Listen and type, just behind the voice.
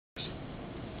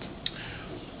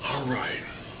All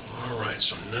right,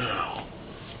 so now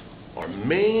our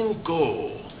main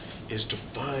goal is to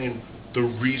find the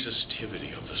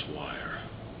resistivity of this wire.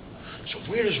 So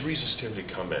where does resistivity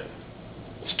come in?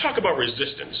 Let's talk about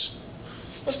resistance.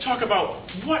 Let's talk about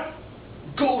what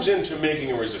goes into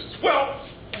making a resistance. Well,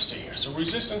 let's see here. So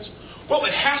resistance, well,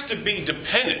 it has to be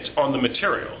dependent on the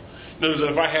material. In other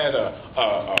words, if I had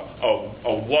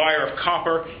a wire of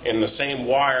copper and the same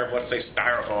wire of, let's say,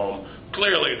 styrofoam,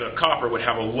 clearly the copper would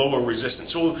have a lower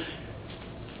resistance. So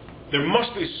there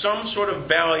must be some sort of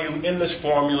value in this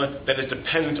formula that is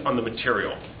dependent on the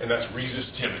material, and that's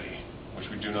resistivity, which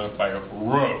we denote by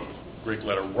rho, Greek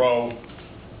letter rho.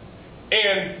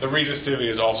 And the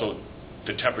resistivity is also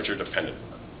the temperature dependent.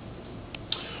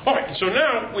 All right, so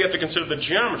now we have to consider the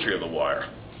geometry of the wire.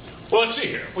 Well, let's see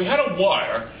here. We had a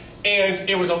wire, and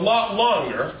it was a lot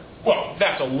longer. Well,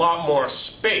 that's a lot more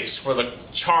space for the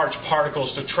charged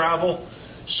particles to travel.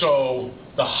 So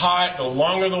the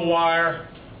longer the wire,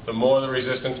 the more the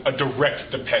resistance, a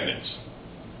direct dependence.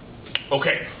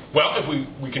 Okay, well, if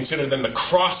we consider then the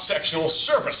cross-sectional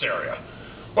surface area.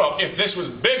 Well, if this was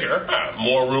bigger,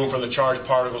 more room for the charged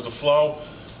particles to flow,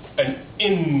 an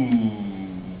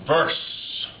inverse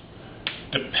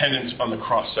dependence on the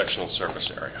cross-sectional surface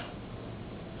area.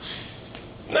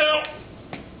 Now,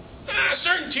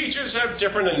 certain teachers have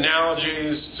different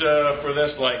analogies for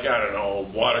this, like, I don't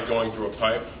know, water going through a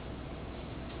pipe.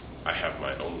 I have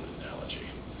my own analogy.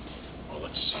 Well,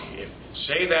 let's see.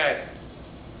 Say that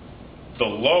the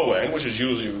low end, which is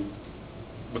usually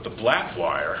with the black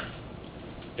wire,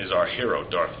 is our hero,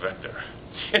 Darth Vector.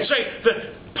 And say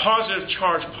the positive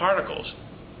charged particles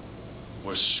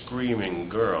were screaming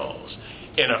girls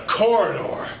in a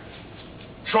corridor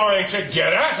trying to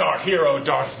get at our hero,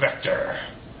 Darth Vector.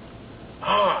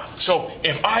 So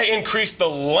if I increase the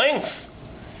length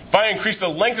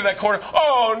of that corridor,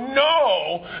 oh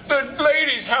no, the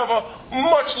ladies have a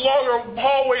much longer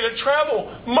hallway to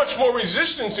travel, much more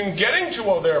resistance in getting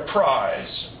to their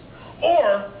prize.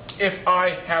 Or if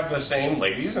I have the same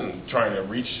ladies and trying to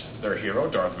reach their hero,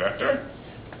 Darth Vector,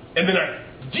 and then I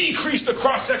decrease the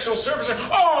cross-sectional surface,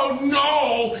 oh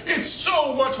no, it's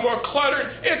so much more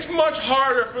cluttered, it's much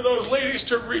harder for those ladies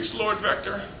to reach Lord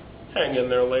Vector. Hang in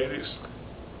there, ladies.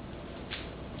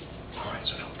 Alright,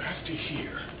 so now back to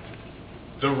here.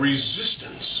 The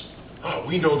resistance,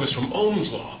 we know this from Ohm's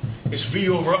law, is V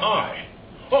over I.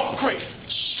 Oh, great,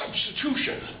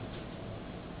 substitution.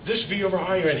 This V over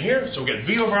I in here, so we get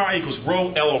V over I equals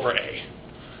rho L over A.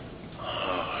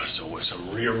 So with some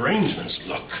rearrangements,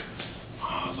 look.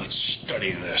 Let's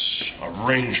study this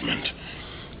arrangement.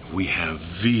 We have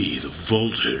V, the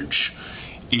voltage,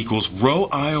 equals rho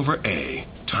I over A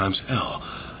times L.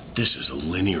 This is a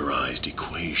linearized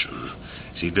equation.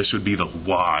 See, this would be the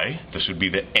Y, this would be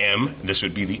the M, this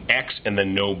would be the X, and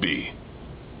then no B.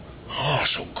 Oh,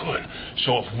 so good.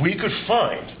 So if we could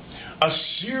find a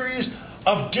series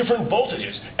of different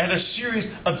voltages at a series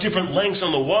of different lengths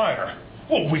on the wire,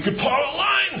 well, we could plot a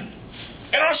line.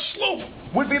 And our slope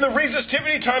would be the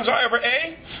resistivity times I over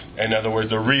A. In other words,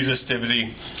 the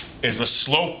resistivity is the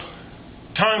slope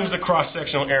times the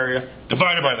cross-sectional area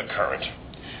divided by the current.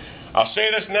 I'll say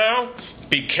this now,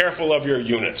 be careful of your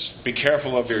units. Be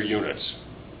careful of your units.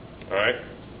 All right?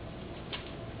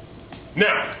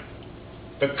 Now,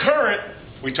 the current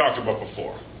we talked about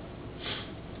before.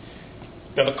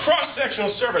 Now, the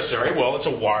cross-sectional surface area, well, it's a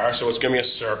wire, so it's going to be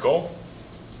a circle.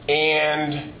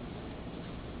 And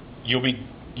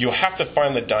you'll have to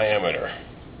find the diameter.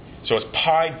 So it's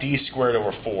pi d squared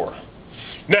over 4.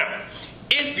 Now,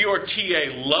 if your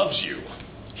TA loves you,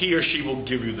 he or she will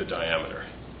give you the diameter.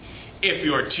 If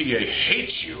your TA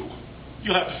hates you,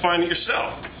 you'll have to find it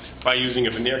yourself by using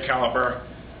a veneer caliper.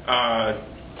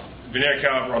 Veneer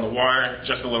caliper on the wire,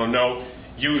 just a little note.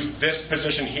 Use this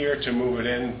position here to move it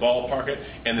in, ballpark it,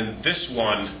 and then this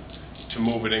one to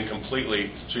move it in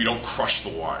completely so you don't crush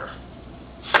the wire.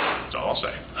 That's all I'll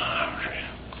say. All right.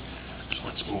 So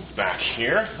let's move back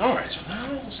here. All right, so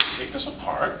now let's take this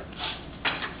apart.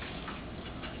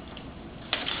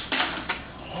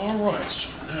 All right, so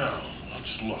now let's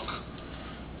look.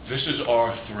 This is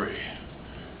R3.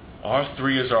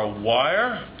 R3 is our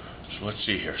wire. So let's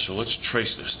see here. So let's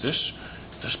trace this.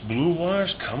 This blue wire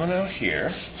is coming out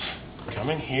here.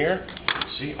 Coming here.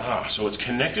 See? So it's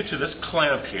connected to this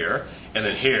clamp here, and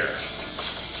then here.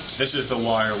 This is the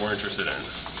wire we're interested in.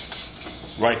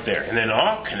 Right there. And then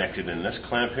all connected in this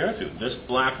clamp here through this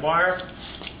black wire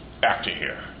back to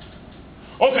here.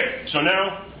 Okay, so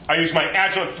now I use my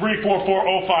Agilent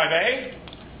 34405A.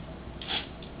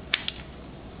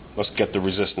 Let's get the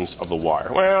resistance of the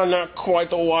wire. Well, not quite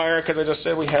the wire, because I just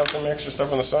said we have some extra stuff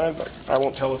on the side, but I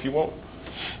won't tell if you won't.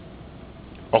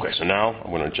 Okay, so now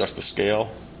I'm going to adjust the scale.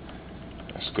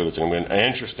 As good as I'm going to.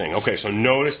 Interesting. Okay, so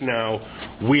notice now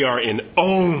we are in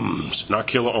ohms, not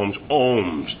kilo ohms,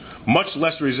 ohms. Much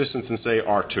less resistance than, say,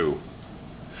 R2.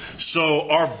 So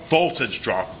our voltage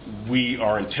drop we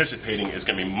are anticipating is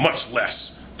going to be much less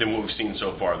than what we've seen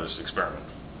so far in this experiment.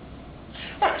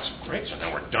 All right, so great. So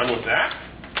now we're done with that.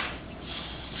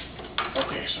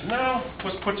 Okay, so now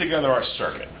let's put together our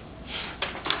circuit.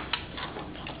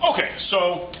 Okay,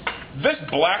 so this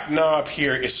black knob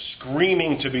here is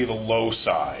screaming to be the low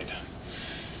side.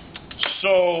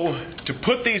 So to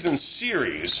put these in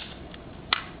series,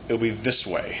 it'll be this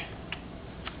way.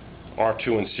 R2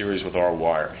 in series with our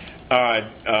wire.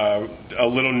 A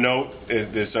little note,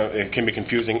 it can be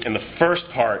confusing. In the first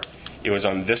part, it was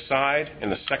on this side. In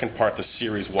the second part, the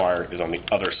series wire is on the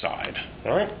other side.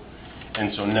 All right?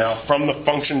 And so now from the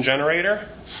function generator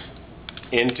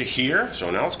into here, so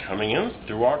now it's coming in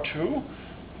through R2,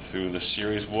 through the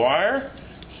series wire,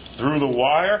 through the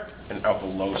wire, and out the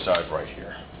low side right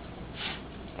here.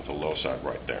 Out the low side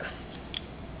right there.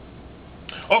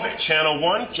 Okay, channel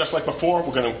 1, just like before,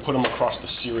 we're going to put them across the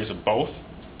series of both.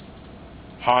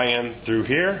 High end through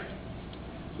here,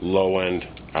 low end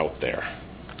out there.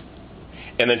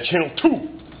 And then channel 2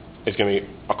 is going to be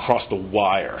across the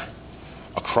wire.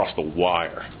 Across the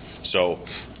wire. So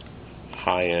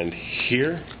high end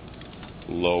here,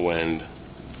 low end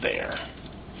there.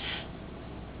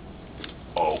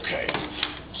 Okay,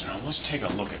 so now let's take a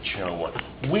look at channel 1.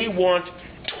 We want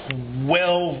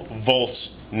 12 volts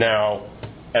now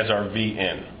as our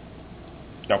V-in.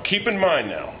 Now keep in mind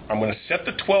now, I'm going to set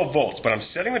the 12 volts, but I'm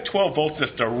setting the 12 volts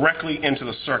that's directly into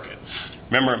the circuit.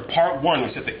 Remember in part 1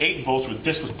 we set the 8 volts where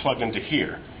this was plugged into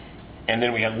here. And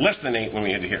then we had less than 8 when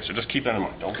we had to here. So just keep that in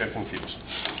mind. Don't get confused.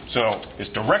 So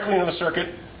it's directly into the circuit.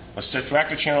 Let's set back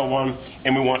to channel 1,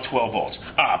 and we want 12 volts.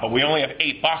 But we only have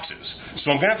 8 boxes.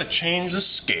 So I'm going to have to change the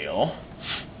scale.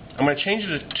 I'm going to change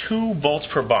it to 2 volts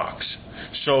per box.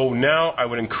 So now I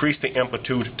would increase the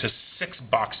amplitude to 6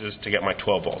 boxes to get my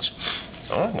 12 volts.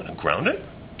 So I'm going to ground it.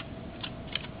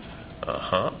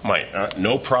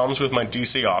 No problems with my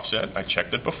DC offset. I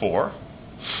checked it before.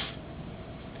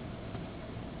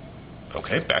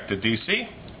 Okay, back to DC.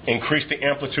 Increase the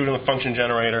amplitude in the function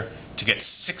generator to get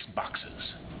 6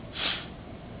 boxes.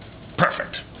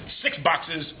 Perfect. 6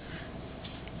 boxes,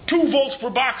 2 volts per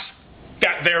box.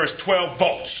 That there is 12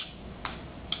 volts.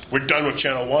 We're done with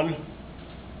channel 1.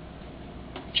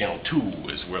 Channel 2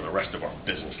 is where the rest of our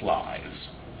business lies.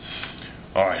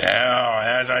 All right, now,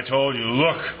 as I told you,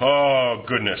 look, oh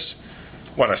goodness,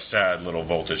 what a sad little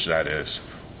voltage that is.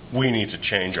 We need to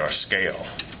change our scale.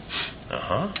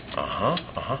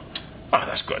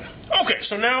 That's good. Okay,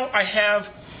 so now I have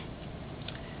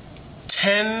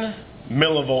 10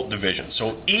 millivolt divisions.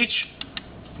 So each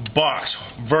box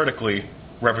vertically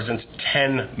represents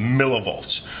 10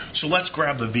 millivolts. So let's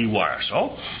grab the V wire.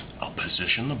 So I'll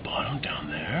position the bottom down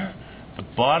there. The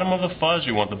bottom of the fuzz,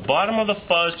 you want the bottom of the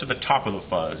fuzz to the top of the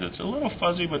fuzz. It's a little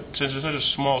fuzzy, but since it's such a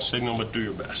small signal, but do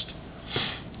your best.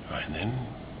 All right, and then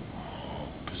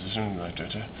position right there.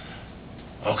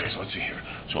 Okay, so let's see here.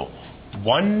 So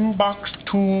 1 box,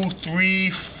 2,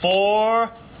 3, 4,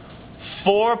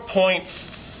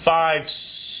 4.56.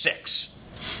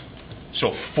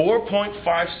 So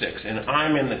 4.56, and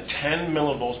I'm in the 10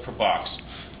 millivolts per box.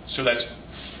 So that's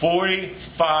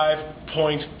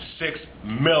 45.6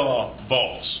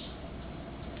 millivolts.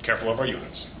 Careful of our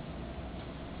units.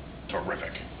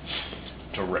 Terrific.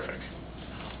 Terrific.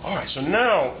 All right, so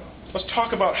now let's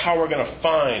talk about how we're going to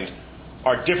find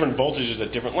our different voltages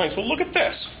at different lengths. Well, look at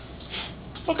this.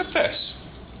 Look at this.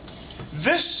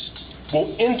 This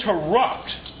will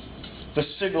interrupt the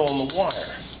signal in the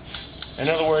wire. In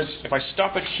other words, if I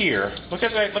stop it here, look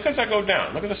as I go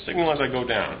down. Look at the signal as I go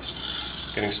down.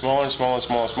 Getting smaller and smaller and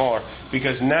smaller and smaller,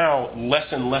 because now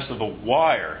less and less of the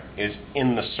wire is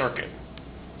in the circuit.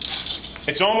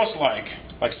 It's almost like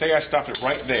say I stopped it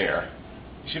right there.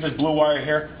 You see this blue wire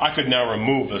here? I could now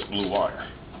remove this blue wire.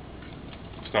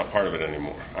 It's not part of it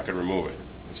anymore. I could remove it.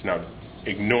 It's now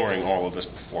ignoring all of this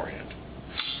beforehand.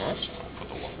 All right, so I'll put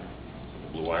the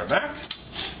blue wire back.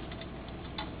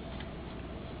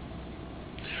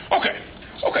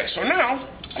 Okay, so now,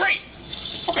 great.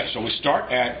 Okay, so we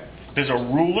start at, there's a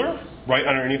ruler right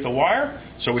underneath the wire.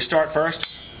 So we start first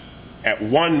at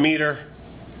 1 meter,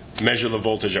 measure the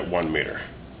voltage at 1 meter.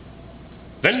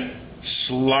 Then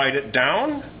slide it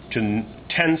down to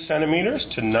 10 centimeters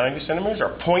to 90 centimeters,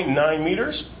 or 0.9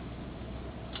 meters.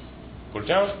 Put it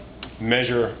down,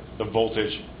 measure the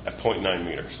voltage at 0.9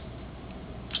 meters.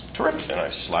 Terrific. Then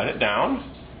I slide it down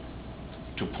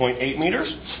to 0.8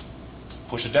 meters.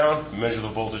 push it down, measure the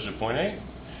voltage at point A,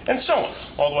 and so on,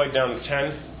 all the way down to 10.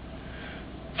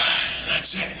 That's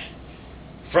it.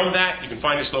 From that, you can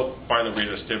find the slope, find the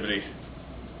resistivity.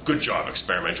 Good job,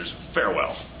 experimenters.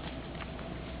 Farewell.